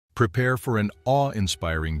Prepare for an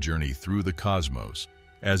awe-inspiring journey through the cosmos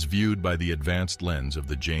as viewed by the advanced lens of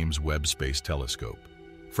the James Webb Space Telescope.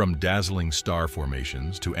 From dazzling star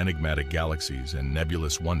formations to enigmatic galaxies and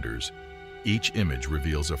nebulous wonders, each image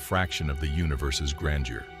reveals a fraction of the universe's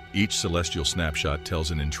grandeur. Each celestial snapshot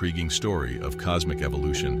tells an intriguing story of cosmic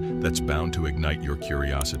evolution that's bound to ignite your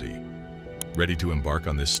curiosity. Ready to embark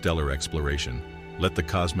on this stellar exploration? Let the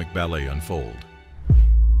cosmic ballet unfold.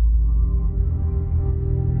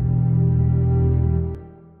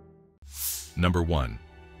 Number 1.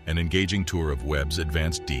 An engaging tour of Webb's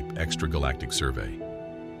Advanced Deep Extragalactic Survey.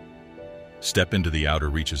 Step into the outer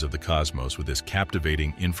reaches of the cosmos with this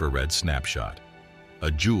captivating infrared snapshot,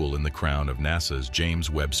 a jewel in the crown of NASA's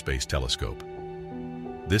James Webb Space Telescope.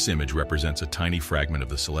 This image represents a tiny fragment of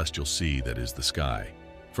the celestial sea that is the sky,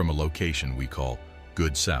 from a location we call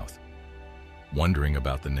Good South. Wondering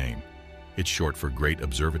about the name? It's short for Great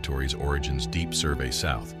Observatory's Origins Deep Survey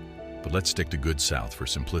South, but let's stick to Good South for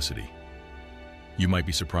simplicity. You might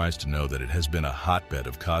be surprised to know that it has been a hotbed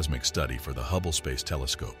of cosmic study for the Hubble Space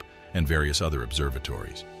Telescope and various other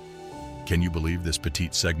observatories. Can you believe this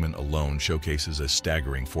petite segment alone showcases a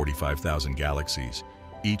staggering 45,000 galaxies,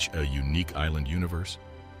 each a unique island universe?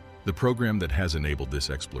 The program that has enabled this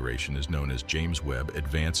exploration is known as James Webb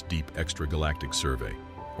Advanced Deep Extragalactic Survey,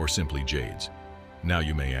 or simply JADES. Now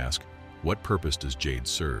you may ask, what purpose does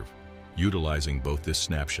JADES serve? Utilizing both this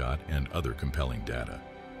snapshot and other compelling data,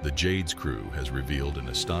 the JADES crew has revealed an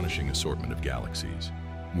astonishing assortment of galaxies,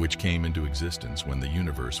 which came into existence when the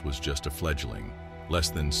universe was just a fledgling, less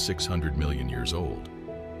than 600 million years old.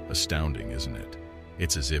 Astounding, isn't it?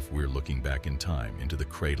 It's as if we're looking back in time into the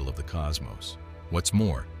cradle of the cosmos. What's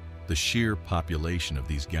more, the sheer population of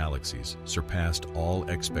these galaxies surpassed all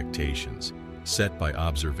expectations set by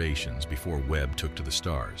observations before Webb took to the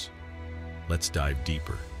stars. Let's dive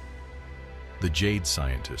deeper. The JADE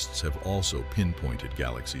scientists have also pinpointed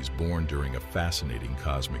galaxies born during a fascinating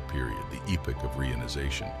cosmic period, the epoch of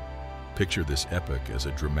reionization. Picture this epoch as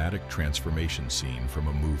a dramatic transformation scene from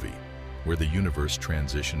a movie, where the universe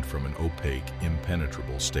transitioned from an opaque,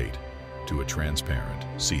 impenetrable state to a transparent,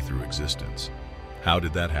 see-through existence. How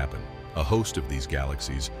did that happen? A host of these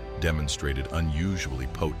galaxies demonstrated unusually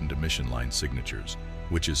potent emission line signatures,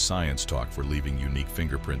 which is science talk for leaving unique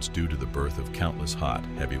fingerprints due to the birth of countless hot,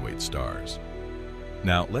 heavyweight stars.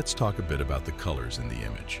 Now, let's talk a bit about the colors in the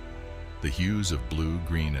image. The hues of blue,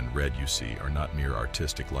 green, and red you see are not mere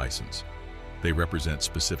artistic license. They represent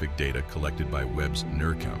specific data collected by Webb's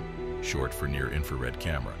NIRCam, short for near-infrared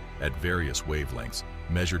camera, at various wavelengths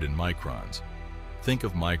measured in microns. Think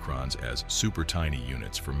of microns as super tiny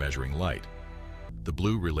units for measuring light. The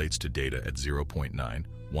blue relates to data at 0.9,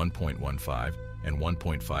 1.15, and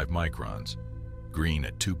 1.5 microns, green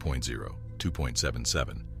at 2.0,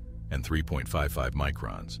 2.77, and 3.55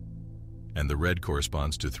 microns, and the red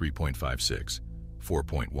corresponds to 3.56,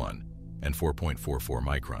 4.1, and 4.44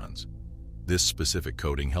 microns. This specific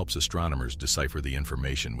coding helps astronomers decipher the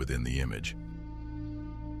information within the image.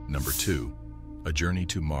 Number 2. A journey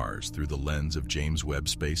to Mars through the lens of James Webb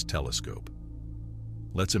Space Telescope.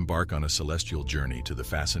 Let's embark on a celestial journey to the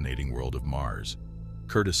fascinating world of Mars,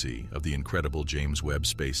 courtesy of the incredible James Webb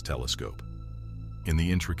Space Telescope. In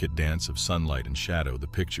the intricate dance of sunlight and shadow, the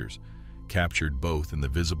pictures, captured both in the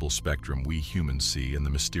visible spectrum we humans see and the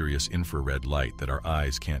mysterious infrared light that our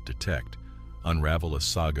eyes can't detect, unravel a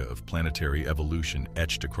saga of planetary evolution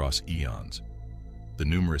etched across eons. The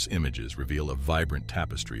numerous images reveal a vibrant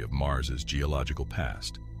tapestry of Mars's geological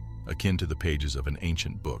past, akin to the pages of an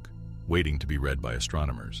ancient book, waiting to be read by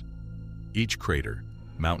astronomers. Each crater,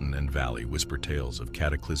 mountain, and valley whisper tales of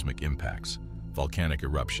cataclysmic impacts, volcanic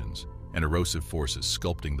eruptions, and erosive forces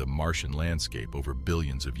sculpting the Martian landscape over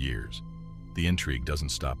billions of years. The intrigue doesn't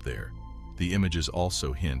stop there. The images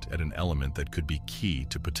also hint at an element that could be key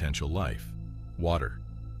to potential life. Water.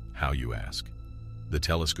 How, you ask? The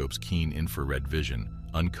telescope's keen infrared vision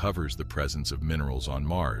uncovers the presence of minerals on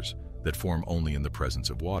Mars that form only in the presence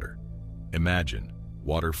of water. Imagine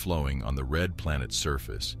water flowing on the red planet's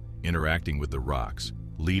surface, interacting with the rocks,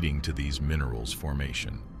 leading to these minerals'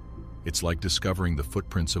 formation. It's like discovering the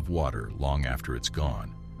footprints of water long after it's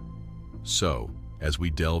gone. So, as we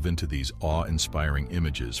delve into these awe-inspiring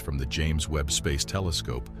images from the James Webb Space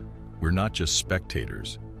Telescope, we're not just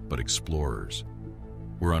spectators, but explorers.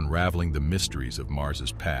 We're unraveling the mysteries of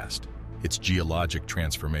Mars's past, its geologic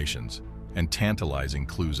transformations, and tantalizing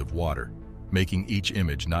clues of water, making each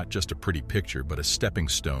image not just a pretty picture but a stepping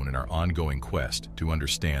stone in our ongoing quest to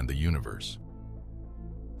understand the universe.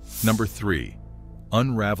 Number 3.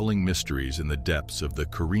 Unraveling mysteries in the depths of the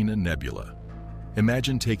Carina Nebula.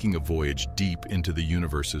 Imagine taking a voyage deep into the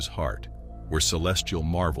universe's heart, where celestial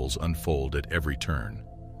marvels unfold at every turn.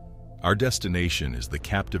 Our destination is the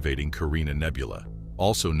captivating Carina Nebula,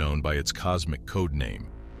 also known by its cosmic code name,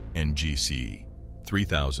 NGC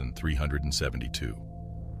 3372.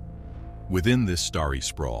 Within this starry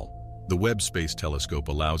sprawl, the Webb Space Telescope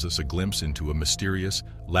allows us a glimpse into a mysterious,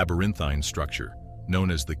 labyrinthine structure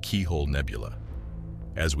known as the Keyhole Nebula.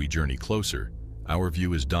 As we journey closer, our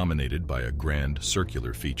view is dominated by a grand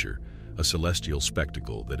circular feature, a celestial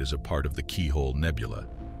spectacle that is a part of the Keyhole Nebula.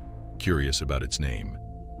 Curious about its name?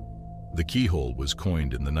 The keyhole was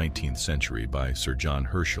coined in the 19th century by Sir John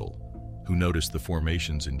Herschel, who noticed the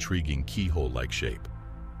formation's intriguing keyhole-like shape.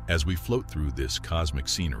 As we float through this cosmic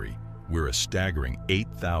scenery, we're a staggering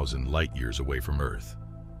 8,000 light-years away from Earth.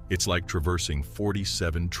 It's like traversing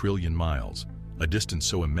 47 trillion miles, a distance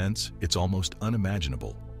so immense it's almost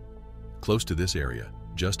unimaginable. Close to this area,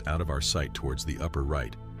 just out of our sight towards the upper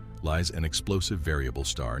right, lies an explosive variable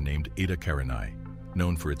star named Eta Carinae,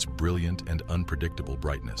 known for its brilliant and unpredictable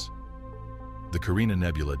brightness. The Carina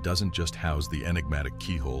Nebula doesn't just house the enigmatic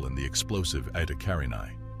keyhole and the explosive Eta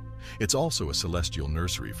Carinae. It's also a celestial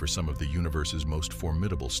nursery for some of the universe's most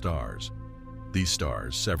formidable stars. These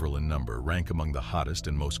stars, several in number, rank among the hottest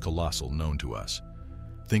and most colossal known to us.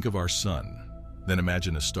 Think of our Sun, then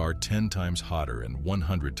imagine a star 10 times hotter and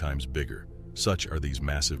 100 times bigger. Such are these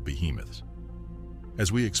massive behemoths.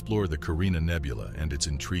 As we explore the Carina Nebula and its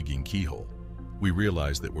intriguing keyhole, we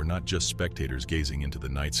realize that we're not just spectators gazing into the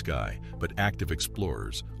night sky, but active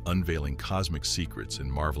explorers, unveiling cosmic secrets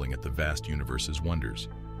and marveling at the vast universe's wonders.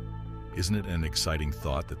 Isn't it an exciting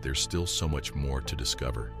thought that there's still so much more to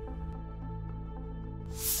discover?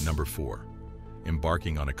 Number 4.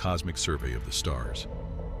 Embarking on a cosmic survey of the stars.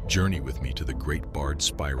 Journey with me to the Great Barred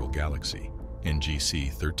Spiral Galaxy, NGC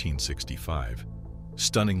 1365,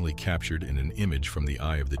 stunningly captured in an image from the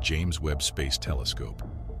eye of the James Webb Space Telescope.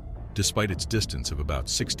 Despite its distance of about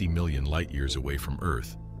 60 million light-years away from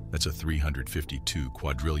Earth, that's a 352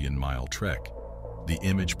 quadrillion-mile trek, the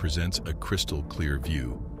image presents a crystal-clear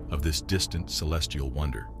view of this distant celestial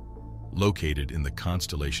wonder. Located in the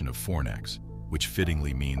constellation of Fornax, which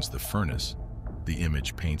fittingly means the furnace, the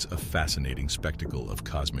image paints a fascinating spectacle of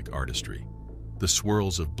cosmic artistry. The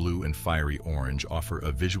swirls of blue and fiery orange offer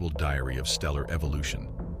a visual diary of stellar evolution.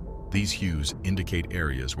 These hues indicate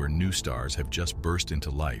areas where new stars have just burst into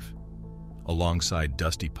life, alongside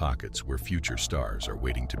dusty pockets where future stars are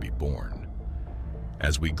waiting to be born.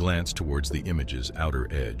 As we glance towards the image's outer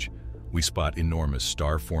edge, we spot enormous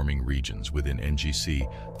star-forming regions within NGC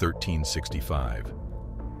 1365.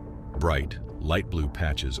 Bright, light blue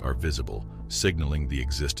patches are visible, signaling the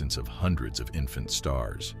existence of hundreds of infant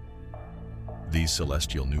stars. These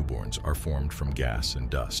celestial newborns are formed from gas and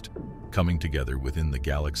dust, coming together within the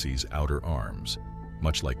galaxy's outer arms,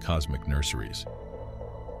 much like cosmic nurseries.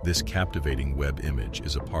 This captivating Webb image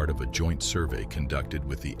is a part of a joint survey conducted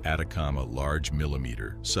with the Atacama Large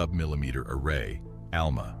Millimeter Submillimeter Array,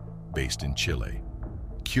 ALMA, based in Chile.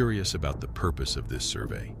 Curious about the purpose of this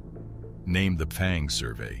survey? Named the PHANG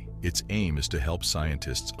Survey, its aim is to help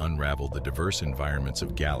scientists unravel the diverse environments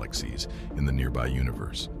of galaxies in the nearby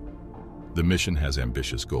universe. The mission has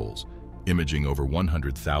ambitious goals, imaging over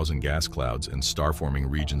 100,000 gas clouds and star-forming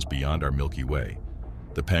regions beyond our Milky Way.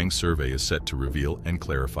 The PHANG survey is set to reveal and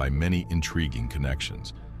clarify many intriguing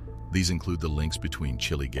connections. These include the links between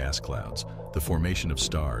chilly gas clouds, the formation of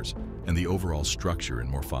stars, and the overall structure and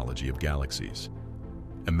morphology of galaxies.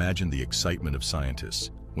 Imagine the excitement of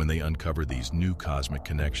scientists when they uncover these new cosmic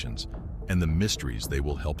connections and the mysteries they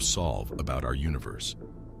will help solve about our universe.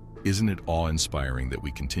 Isn't it awe-inspiring that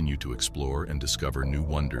we continue to explore and discover new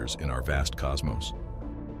wonders in our vast cosmos?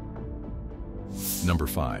 Number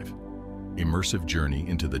 5. Immersive journey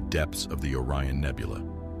into the depths of the Orion Nebula.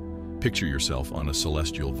 Picture yourself on a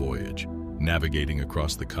celestial voyage, navigating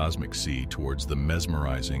across the cosmic sea towards the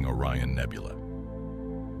mesmerizing Orion Nebula.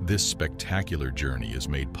 This spectacular journey is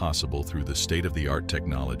made possible through the state-of-the-art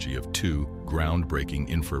technology of two groundbreaking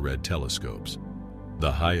infrared telescopes.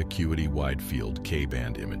 The high-acuity wide-field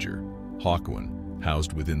K-band imager, HAWK-1,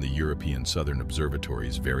 housed within the European Southern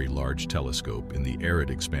Observatory's Very Large Telescope in the arid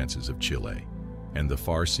expanses of Chile, and the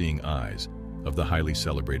far-seeing eyes of the highly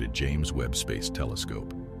celebrated James Webb Space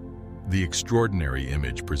Telescope. The extraordinary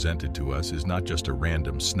image presented to us is not just a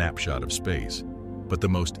random snapshot of space, but the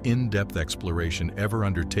most in-depth exploration ever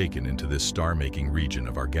undertaken into this star-making region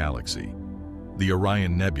of our galaxy. The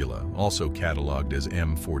Orion Nebula, also cataloged as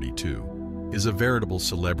M42, is a veritable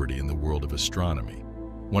celebrity in the world of astronomy,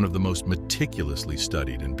 one of the most meticulously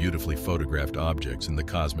studied and beautifully photographed objects in the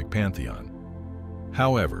cosmic pantheon.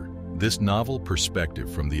 However, this novel perspective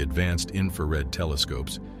from the advanced infrared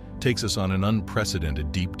telescopes takes us on an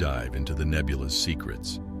unprecedented deep dive into the nebula's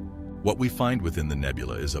secrets. What we find within the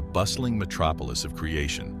nebula is a bustling metropolis of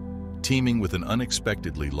creation, teeming with an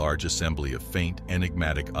unexpectedly large assembly of faint,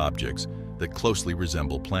 enigmatic objects that closely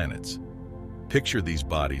resemble planets. Picture these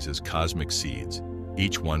bodies as cosmic seeds,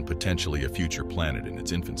 each one potentially a future planet in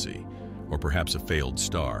its infancy, or perhaps a failed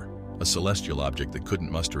star, a celestial object that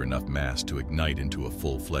couldn't muster enough mass to ignite into a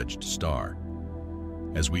full-fledged star.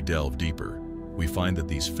 As we delve deeper, we find that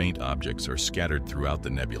these faint objects are scattered throughout the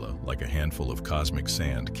nebula like a handful of cosmic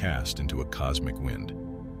sand cast into a cosmic wind.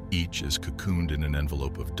 Each is cocooned in an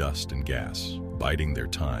envelope of dust and gas, biding their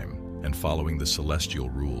time and following the celestial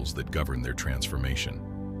rules that govern their transformation.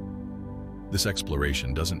 This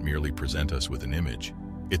exploration doesn't merely present us with an image,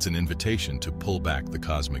 it's an invitation to pull back the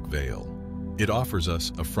cosmic veil. It offers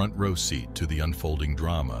us a front-row seat to the unfolding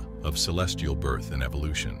drama of celestial birth and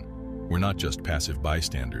evolution. We're not just passive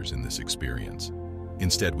bystanders in this experience.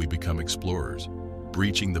 Instead, we become explorers,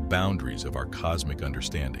 breaching the boundaries of our cosmic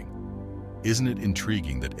understanding. Isn't it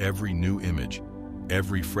intriguing that every new image,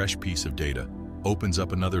 every fresh piece of data, opens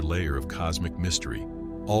up another layer of cosmic mystery,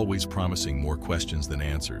 always promising more questions than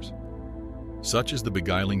answers? Such is the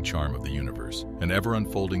beguiling charm of the universe, an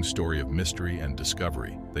ever-unfolding story of mystery and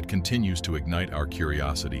discovery that continues to ignite our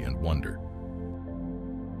curiosity and wonder.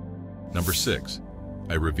 Number 6.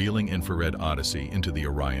 A revealing infrared odyssey into the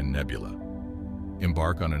Orion Nebula.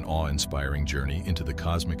 Embark on an awe-inspiring journey into the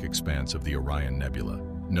cosmic expanse of the Orion Nebula,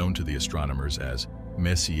 known to the astronomers as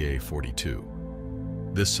Messier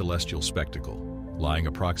 42. This celestial spectacle, lying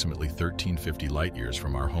approximately 1350 light-years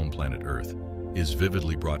from our home planet Earth, is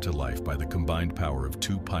vividly brought to life by the combined power of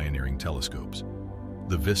two pioneering telescopes.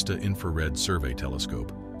 The VISTA Infrared Survey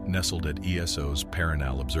Telescope, nestled at ESO's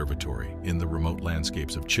Paranal Observatory in the remote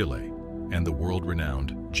landscapes of Chile, and the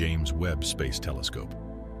world-renowned James Webb Space Telescope.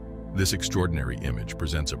 This extraordinary image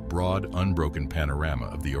presents a broad, unbroken panorama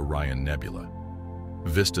of the Orion Nebula.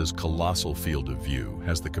 VISTA's colossal field of view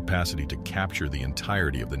has the capacity to capture the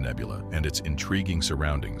entirety of the nebula and its intriguing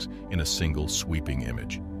surroundings in a single sweeping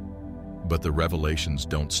image. But the revelations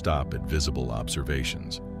don't stop at visible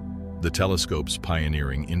observations. The telescope's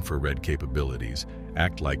pioneering infrared capabilities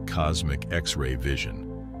act like cosmic X-ray vision,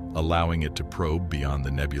 allowing it to probe beyond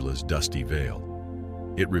the nebula's dusty veil.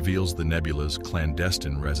 It reveals the nebula's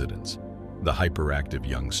clandestine residents, the hyperactive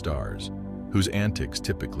young stars, whose antics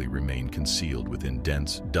typically remain concealed within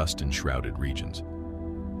dense, dust-enshrouded regions.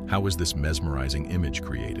 How is this mesmerizing image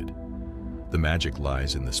created? The magic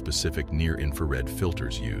lies in the specific near-infrared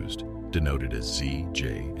filters used, denoted as Z,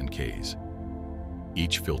 J, and Ks.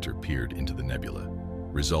 Each filter peered into the nebula,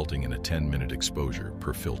 resulting in a 10-minute exposure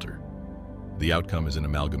per filter. The outcome is an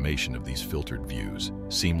amalgamation of these filtered views,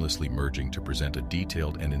 seamlessly merging to present a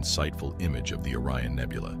detailed and insightful image of the Orion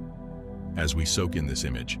Nebula. As we soak in this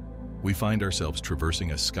image, we find ourselves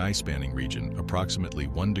traversing a sky-spanning region approximately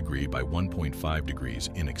 1 degree by 1.5 degrees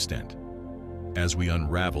in extent. As we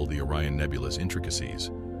unravel the Orion Nebula's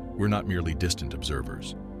intricacies, we're not merely distant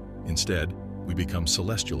observers. Instead, we become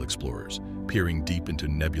celestial explorers, peering deep into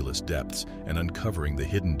nebulous depths and uncovering the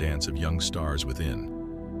hidden dance of young stars within.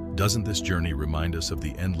 Doesn't this journey remind us of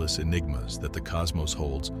the endless enigmas that the cosmos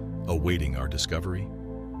holds, awaiting our discovery?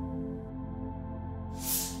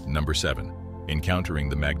 Number 7. Encountering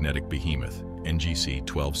the magnetic behemoth, NGC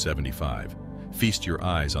 1275. Feast your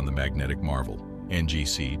eyes on the magnetic marvel,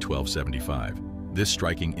 NGC 1275. This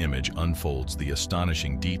striking image unfolds the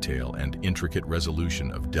astonishing detail and intricate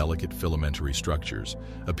resolution of delicate filamentary structures,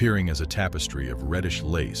 appearing as a tapestry of reddish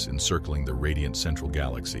lace encircling the radiant central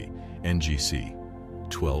galaxy, NGC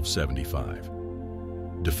 1275.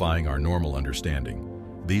 Defying our normal understanding,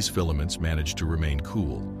 these filaments manage to remain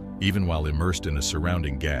cool, even while immersed in a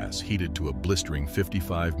surrounding gas heated to a blistering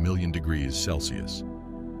 55 million degrees Celsius.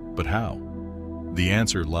 But how? The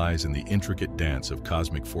answer lies in the intricate dance of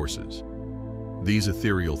cosmic forces. These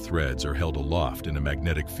ethereal threads are held aloft in a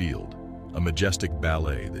magnetic field, a majestic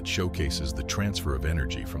ballet that showcases the transfer of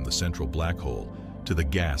energy from the central black hole to the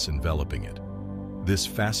gas enveloping it. This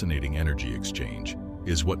fascinating energy exchange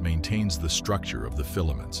is what maintains the structure of the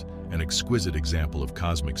filaments, an exquisite example of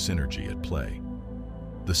cosmic synergy at play.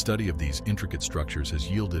 The study of these intricate structures has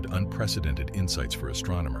yielded unprecedented insights for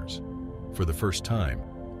astronomers. For the first time,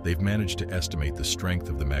 they've managed to estimate the strength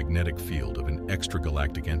of the magnetic field of an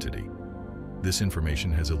extragalactic entity. This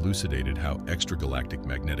information has elucidated how extragalactic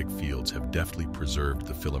magnetic fields have deftly preserved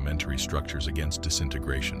the filamentary structures against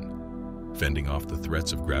disintegration, fending off the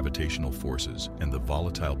threats of gravitational forces and the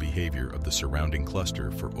volatile behavior of the surrounding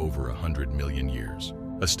cluster for over 100 million years.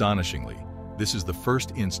 Astonishingly, this is the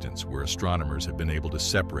first instance where astronomers have been able to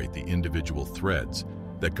separate the individual threads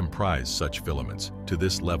that comprise such filaments to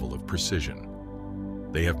this level of precision.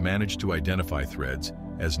 They have managed to identify threads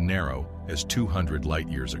as narrow as 200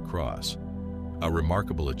 light-years across. A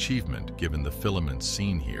remarkable achievement given the filaments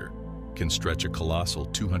seen here can stretch a colossal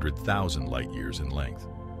 200,000 light-years in length.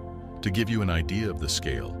 To give you an idea of the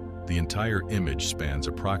scale, the entire image spans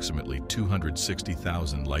approximately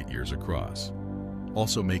 260,000 light-years across.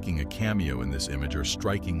 Also making a cameo in this image are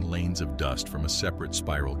striking lanes of dust from a separate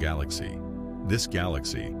spiral galaxy. This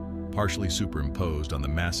galaxy, partially superimposed on the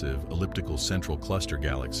massive elliptical central cluster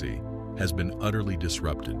galaxy, has been utterly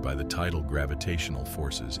disrupted by the tidal gravitational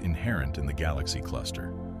forces inherent in the galaxy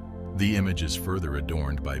cluster. The image is further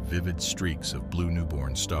adorned by vivid streaks of blue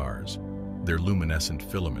newborn stars, their luminescent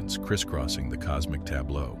filaments crisscrossing the cosmic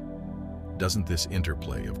tableau. Doesn't this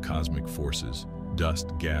interplay of cosmic forces,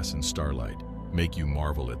 dust, gas, and starlight make you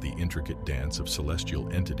marvel at the intricate dance of celestial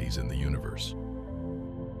entities in the universe?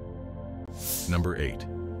 Number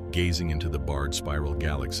 8. Gazing into the barred spiral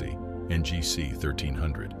galaxy, NGC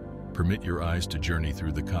 1300. Permit your eyes to journey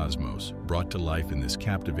through the cosmos, brought to life in this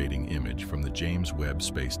captivating image from the James Webb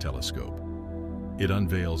Space Telescope. It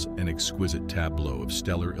unveils an exquisite tableau of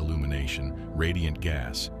stellar illumination, radiant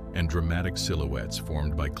gas, and dramatic silhouettes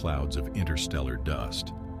formed by clouds of interstellar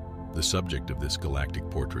dust. The subject of this galactic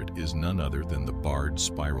portrait is none other than the barred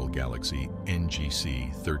spiral galaxy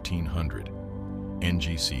NGC 1300.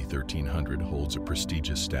 NGC 1300 holds a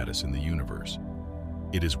prestigious status in the universe.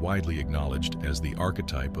 It is widely acknowledged as the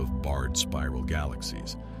archetype of barred spiral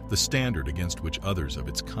galaxies, the standard against which others of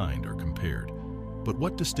its kind are compared. But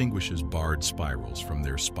what distinguishes barred spirals from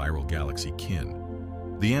their spiral galaxy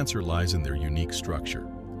kin? The answer lies in their unique structure.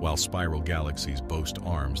 While spiral galaxies boast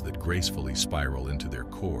arms that gracefully spiral into their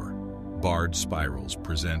core, barred spirals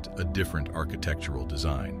present a different architectural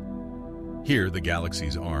design. Here, the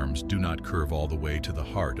galaxy's arms do not curve all the way to the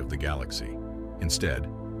heart of the galaxy.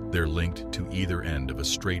 Instead, they're linked to either end of a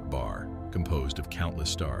straight bar composed of countless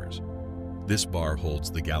stars. This bar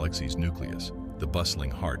holds the galaxy's nucleus, the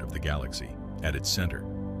bustling heart of the galaxy, at its center.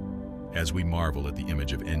 As we marvel at the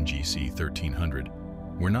image of NGC 1300,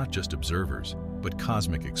 we're not just observers, but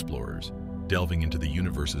cosmic explorers, delving into the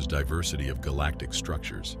universe's diversity of galactic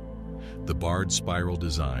structures. The barred spiral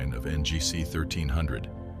design of NGC 1300,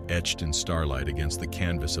 etched in starlight against the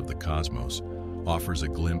canvas of the cosmos, offers a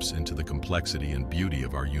glimpse into the complexity and beauty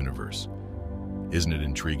of our universe. Isn't it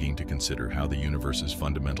intriguing to consider how the universe's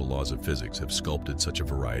fundamental laws of physics have sculpted such a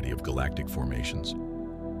variety of galactic formations?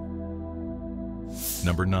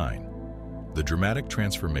 Number 9. The dramatic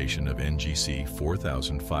transformation of NGC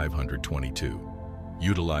 4522.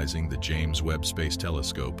 Utilizing the James Webb Space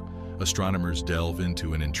Telescope, astronomers delve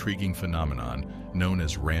into an intriguing phenomenon known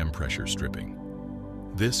as ram pressure stripping.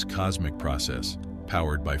 This cosmic process,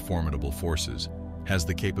 powered by formidable forces, has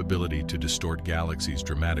the capability to distort galaxies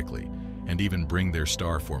dramatically and even bring their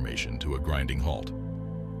star formation to a grinding halt.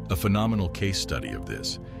 A phenomenal case study of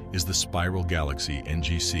this is the spiral galaxy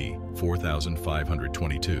NGC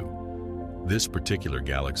 4522. This particular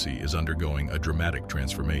galaxy is undergoing a dramatic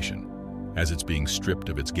transformation, as it's being stripped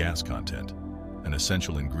of its gas content, an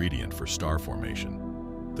essential ingredient for star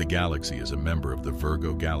formation. The galaxy is a member of the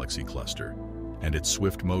Virgo galaxy cluster, and its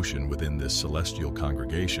swift motion within this celestial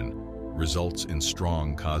congregation results in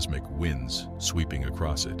strong cosmic winds sweeping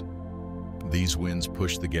across it. These winds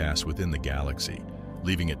push the gas within the galaxy,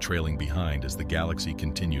 leaving it trailing behind as the galaxy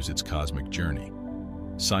continues its cosmic journey.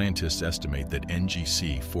 Scientists estimate that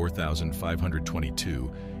NGC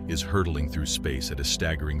 4522 is hurtling through space at a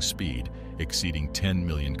staggering speed exceeding 10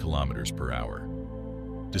 million kilometers per hour.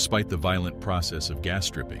 Despite the violent process of gas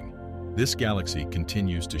stripping, this galaxy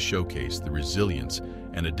continues to showcase the resilience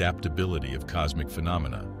and adaptability of cosmic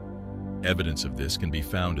phenomena. Evidence of this can be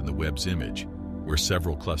found in the Webb's image, where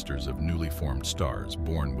several clusters of newly formed stars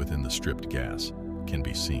born within the stripped gas can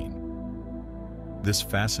be seen. This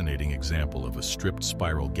fascinating example of a stripped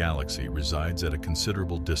spiral galaxy resides at a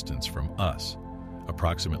considerable distance from us,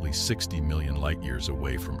 approximately 60 million light-years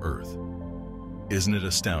away from Earth. Isn't it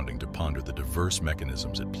astounding to ponder the diverse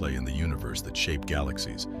mechanisms at play in the universe that shape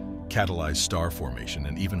galaxies, catalyze star formation,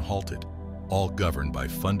 and even halt it, all governed by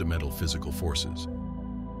fundamental physical forces?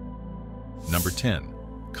 Number 10.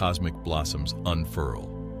 Cosmic blossoms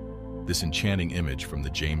unfurl. This enchanting image from the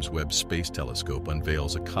James Webb Space Telescope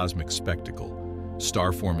unveils a cosmic spectacle,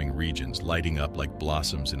 star-forming regions lighting up like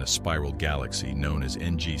blossoms in a spiral galaxy known as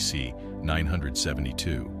NGC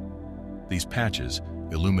 972. These patches,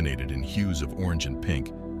 illuminated in hues of orange and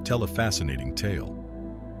pink, tell a fascinating tale.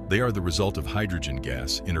 They are the result of hydrogen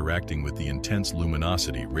gas interacting with the intense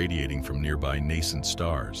luminosity radiating from nearby nascent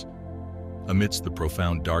stars. Amidst the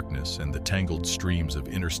profound darkness and the tangled streams of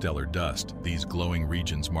interstellar dust, these glowing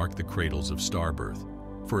regions mark the cradles of star birth.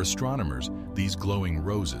 For astronomers, these glowing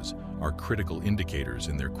roses are critical indicators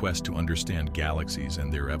in their quest to understand galaxies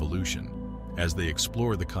and their evolution. As they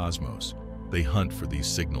explore the cosmos, they hunt for these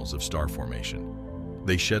signals of star formation.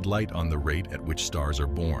 They shed light on the rate at which stars are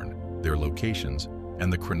born, their locations,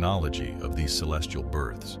 and the chronology of these celestial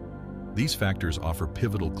births. These factors offer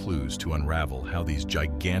pivotal clues to unravel how these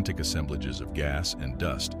gigantic assemblages of gas and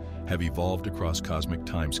dust have evolved across cosmic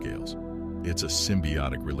timescales. It's a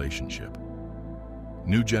symbiotic relationship.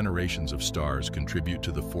 New generations of stars contribute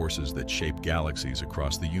to the forces that shape galaxies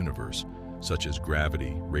across the universe, such as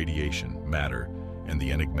gravity, radiation, matter, and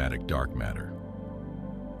the enigmatic dark matter.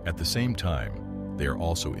 At the same time, they are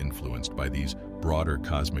also influenced by these broader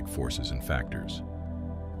cosmic forces and factors.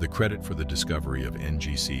 The credit for the discovery of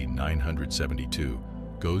NGC 972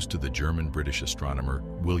 goes to the German-British astronomer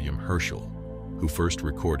William Herschel, who first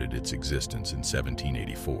recorded its existence in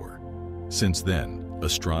 1784. Since then,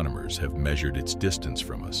 astronomers have measured its distance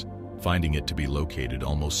from us, finding it to be located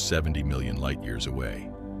almost 70 million light-years away.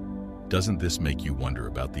 Doesn't this make you wonder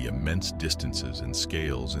about the immense distances and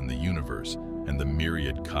scales in the universe and the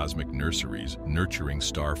myriad cosmic nurseries nurturing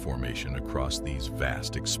star formation across these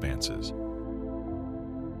vast expanses?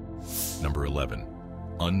 Number 11.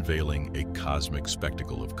 Unveiling a cosmic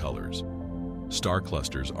spectacle of colors. Star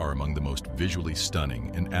clusters are among the most visually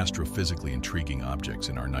stunning and astrophysically intriguing objects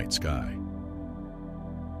in our night sky.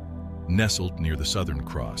 Nestled near the Southern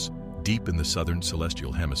Cross, deep in the southern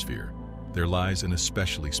celestial hemisphere, there lies an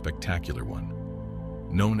especially spectacular one.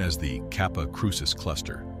 Known as the Kappa Crucis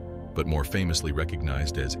cluster, but more famously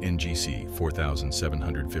recognized as NGC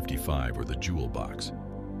 4755 or the Jewel Box.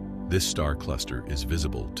 This star cluster is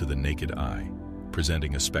visible to the naked eye,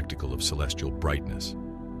 presenting a spectacle of celestial brightness.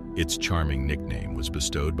 Its charming nickname was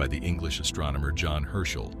bestowed by the English astronomer John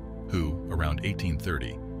Herschel, who, around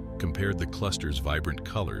 1830, compared the cluster's vibrant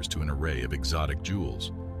colors to an array of exotic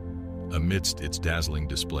jewels. Amidst its dazzling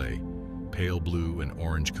display, pale blue and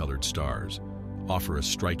orange-colored stars offer a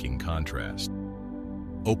striking contrast.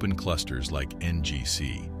 Open clusters like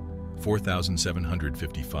NGC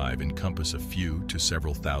 4755 encompass a few to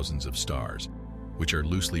several thousands of stars, which are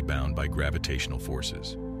loosely bound by gravitational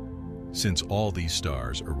forces. Since all these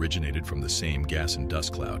stars originated from the same gas and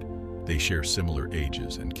dust cloud, they share similar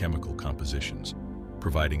ages and chemical compositions,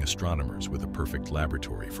 providing astronomers with a perfect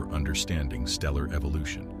laboratory for understanding stellar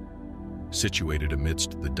evolution. Situated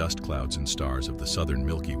amidst the dust clouds and stars of the southern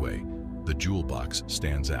Milky Way, the Jewel Box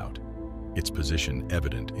stands out, its position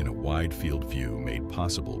evident in a wide-field view made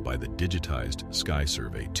possible by the digitized Sky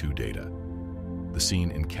Survey 2 data. The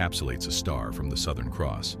scene encapsulates a star from the Southern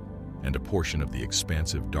Cross and a portion of the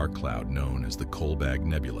expansive dark cloud known as the Kolbag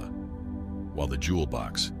Nebula. While the Jewel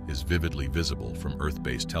Box is vividly visible from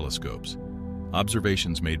Earth-based telescopes,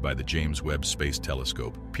 observations made by the James Webb Space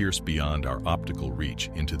Telescope pierce beyond our optical reach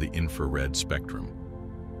into the infrared spectrum.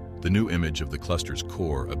 The new image of the cluster's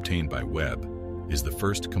core obtained by Webb is the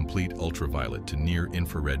first complete ultraviolet to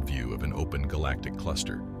near-infrared view of an open galactic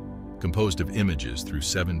cluster. Composed of images through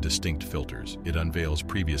 7 distinct filters, it unveils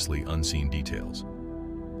previously unseen details.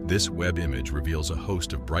 This Webb image reveals a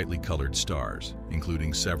host of brightly colored stars,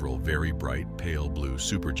 including several very bright pale blue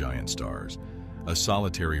supergiant stars, a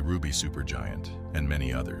solitary ruby supergiant, and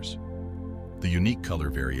many others. The unique color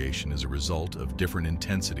variation is a result of different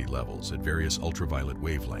intensity levels at various ultraviolet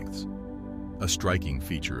wavelengths. A striking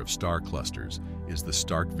feature of star clusters is the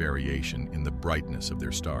stark variation in the brightness of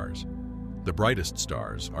their stars. The brightest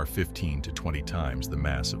stars are 15 to 20 times the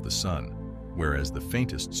mass of the Sun, whereas the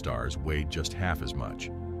faintest stars weigh just half as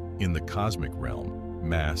much. In the cosmic realm,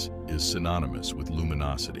 mass is synonymous with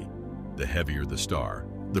luminosity. The heavier the star,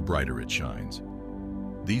 the brighter it shines.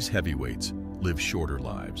 These heavyweights live shorter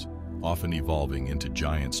lives, often evolving into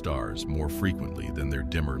giant stars more frequently than their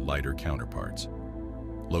dimmer, lighter counterparts.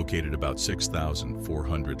 Located about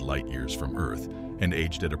 6,400 light-years from Earth and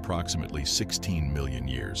aged at approximately 16 million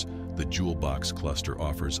years, the Jewel Box cluster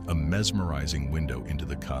offers a mesmerizing window into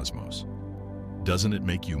the cosmos. Doesn't it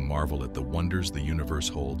make you marvel at the wonders the universe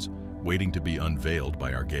holds, waiting to be unveiled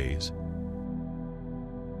by our gaze?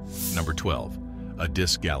 Number 12. A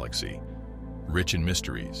disk galaxy. Rich in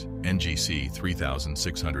mysteries, NGC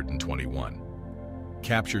 3621.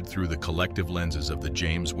 Captured through the collective lenses of the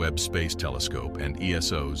James Webb Space Telescope and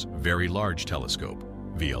ESO's Very Large Telescope,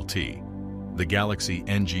 VLT, the galaxy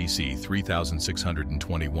NGC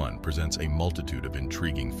 3621 presents a multitude of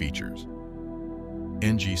intriguing features.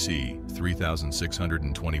 NGC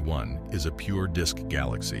 3621 is a pure disk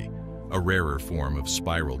galaxy, a rarer form of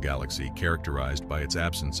spiral galaxy characterized by its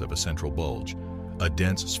absence of a central bulge, a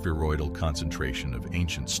dense spheroidal concentration of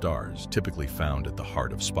ancient stars typically found at the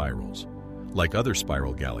heart of spirals. Like other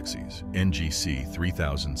spiral galaxies, NGC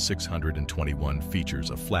 3621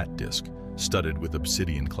 features a flat disk studded with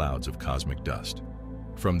obsidian clouds of cosmic dust.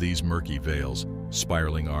 From these murky veils,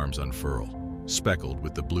 spiraling arms unfurl, speckled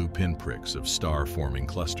with the blue pinpricks of star-forming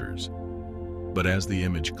clusters. But as the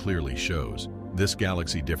image clearly shows, this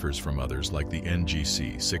galaxy differs from others like the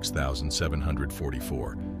NGC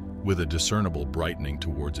 6744, with a discernible brightening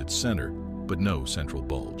towards its center, but no central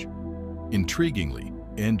bulge. Intriguingly,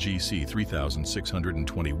 NGC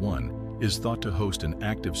 3621 is thought to host an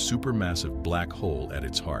active supermassive black hole at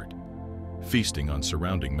its heart. Feasting on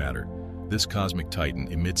surrounding matter, this cosmic titan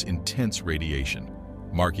emits intense radiation,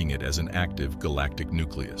 marking it as an active galactic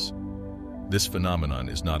nucleus. This phenomenon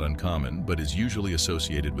is not uncommon, but is usually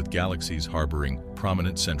associated with galaxies harboring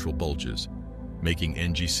prominent central bulges, making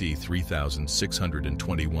NGC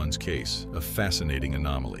 3621's case a fascinating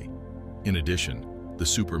anomaly. In addition, the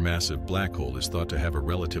supermassive black hole is thought to have a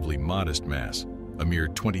relatively modest mass, a mere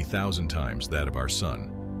 20,000 times that of our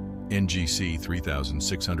Sun. NGC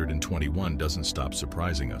 3621 doesn't stop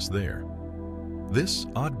surprising us there. This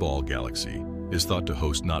oddball galaxy is thought to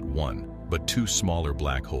host not one, but two smaller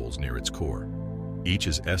black holes near its core. Each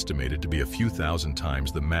is estimated to be a few thousand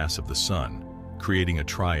times the mass of the Sun, creating a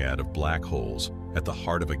triad of black holes at the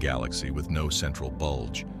heart of a galaxy with no central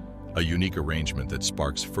bulge, a unique arrangement that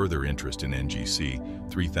sparks further interest in NGC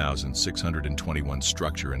 3621's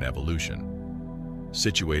structure and evolution.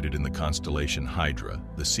 Situated in the constellation Hydra,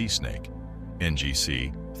 the sea snake,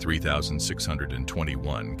 NGC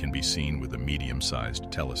 3621 can be seen with a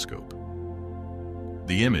medium-sized telescope.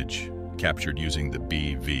 The image, captured using the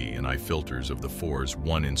B, V, and I filters of the FORS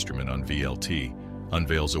 1 instrument on VLT,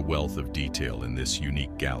 unveils a wealth of detail in this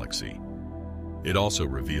unique galaxy. It also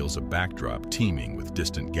reveals a backdrop teeming with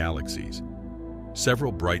distant galaxies.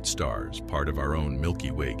 Several bright stars, part of our own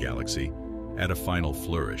Milky Way galaxy, add a final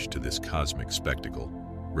flourish to this cosmic spectacle,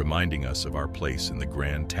 reminding us of our place in the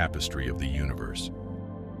grand tapestry of the universe.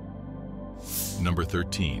 Number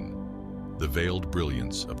 13. The veiled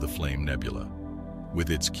brilliance of the Flame Nebula. With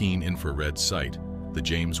its keen infrared sight, the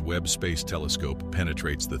James Webb Space Telescope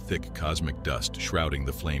penetrates the thick cosmic dust shrouding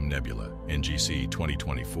the Flame Nebula, NGC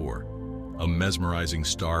 2024, a mesmerizing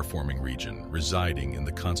star-forming region residing in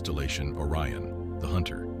the constellation Orion, the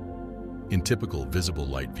Hunter. In typical visible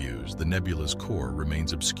light views, the nebula's core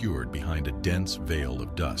remains obscured behind a dense veil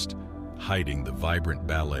of dust, hiding the vibrant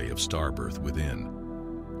ballet of starbirth within.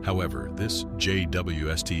 However, this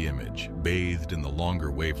JWST image, bathed in the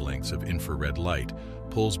longer wavelengths of infrared light,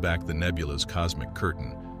 pulls back the nebula's cosmic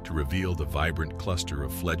curtain to reveal the vibrant cluster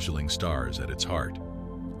of fledgling stars at its heart.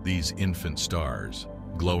 These infant stars,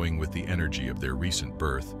 glowing with the energy of their recent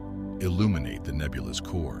birth, illuminate the nebula's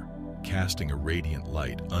core, casting a radiant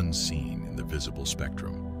light unseen in the visible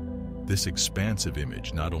spectrum. This expansive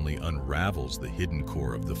image not only unravels the hidden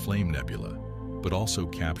core of the Flame Nebula, but also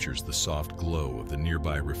captures the soft glow of the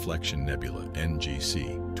nearby Reflection Nebula,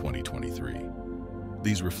 NGC 2023.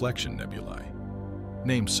 These reflection nebulae,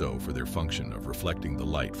 named so for their function of reflecting the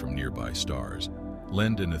light from nearby stars,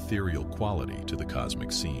 lend an ethereal quality to the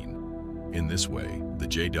cosmic scene. In this way, the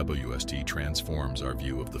JWST transforms our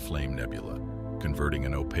view of the Flame Nebula, converting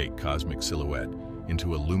an opaque cosmic silhouette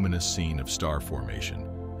into a luminous scene of star formation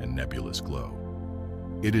and nebulous glow.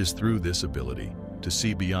 It is through this ability to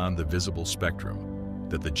see beyond the visible spectrum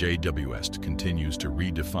that the JWST continues to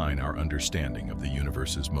redefine our understanding of the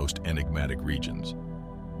universe's most enigmatic regions.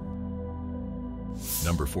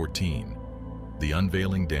 Number 14. The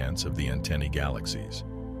unveiling dance of the antennae galaxies.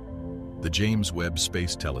 The James Webb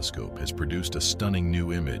Space Telescope has produced a stunning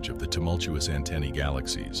new image of the tumultuous antennae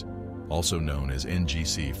galaxies, also known as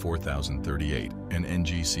NGC 4038 and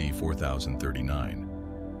NGC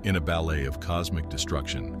 4039, in a ballet of cosmic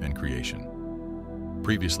destruction and creation.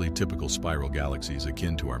 Previously typical spiral galaxies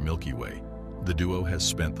akin to our Milky Way, the duo has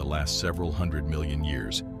spent the last several 100 million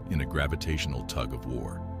years in a gravitational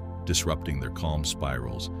tug-of-war, disrupting their calm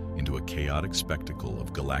spirals into a chaotic spectacle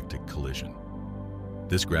of galactic collision.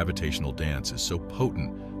 This gravitational dance is so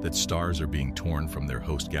potent that stars are being torn from their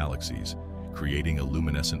host galaxies, creating a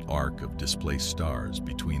luminescent arc of displaced stars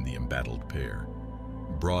between the embattled pair.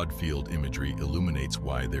 Broad field imagery illuminates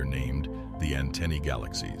why they're named the antennae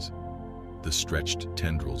galaxies. The stretched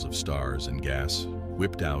tendrils of stars and gas,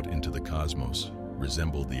 whipped out into the cosmos,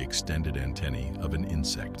 resemble the extended antennae of an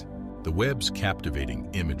insect. The Webb's captivating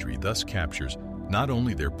imagery thus captures not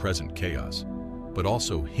only their present chaos, but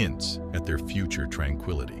also hints at their future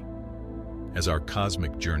tranquility. As our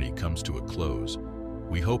cosmic journey comes to a close,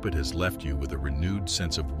 we hope it has left you with a renewed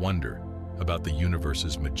sense of wonder about the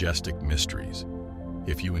universe's majestic mysteries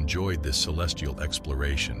If you enjoyed this celestial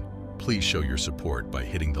exploration, please show your support by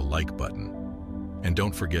hitting the like button. And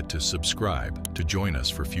don't forget to subscribe to join us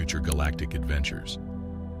for future galactic adventures.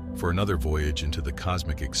 For another voyage into the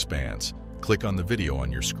cosmic expanse, click on the video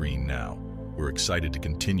on your screen now. We're excited to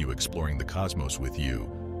continue exploring the cosmos with you.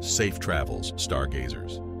 Safe travels,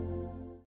 stargazers.